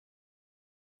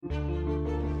Human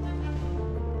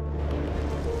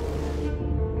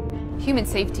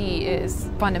safety is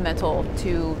fundamental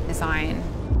to design,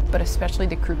 but especially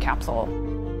the crew capsule.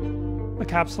 The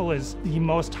capsule is the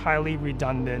most highly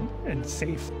redundant and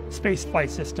safe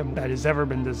spaceflight system that has ever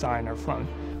been designed or flown.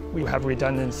 We have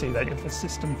redundancy that if a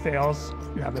system fails,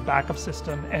 you have a backup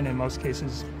system, and in most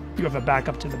cases, you have a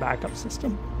backup to the backup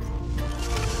system.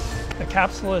 The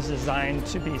capsule is designed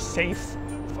to be safe.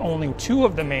 Only 2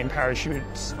 of the main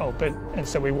parachutes open, and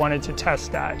so we wanted to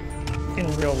test that in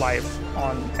real life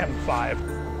on M5,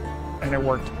 and it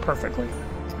worked perfectly.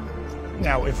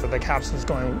 Now, if the capsule is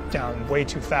going down way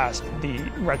too fast, the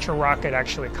retro rocket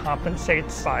actually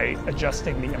compensates by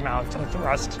adjusting the amount of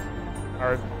thrust.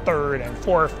 Our 3rd and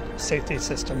 4th safety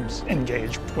systems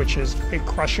engage, which is a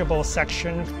crushable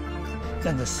section.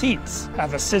 Then the seats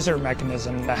have a scissor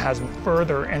mechanism that has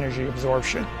further energy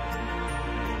absorption.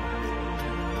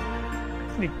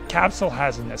 The capsule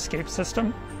has an escape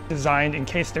system designed in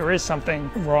case there is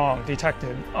something wrong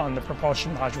detected on the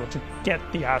propulsion module to get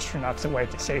the astronauts away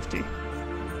to safety.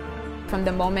 From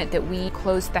the moment that we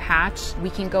close the hatch,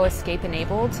 we can go escape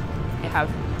enabled and have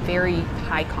very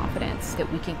high confidence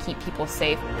that we can keep people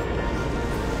safe.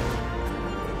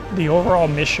 The overall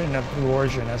mission of Blue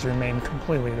Origin has remained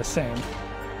completely the same.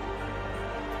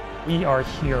 We are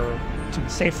here to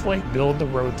safely build the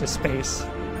road to space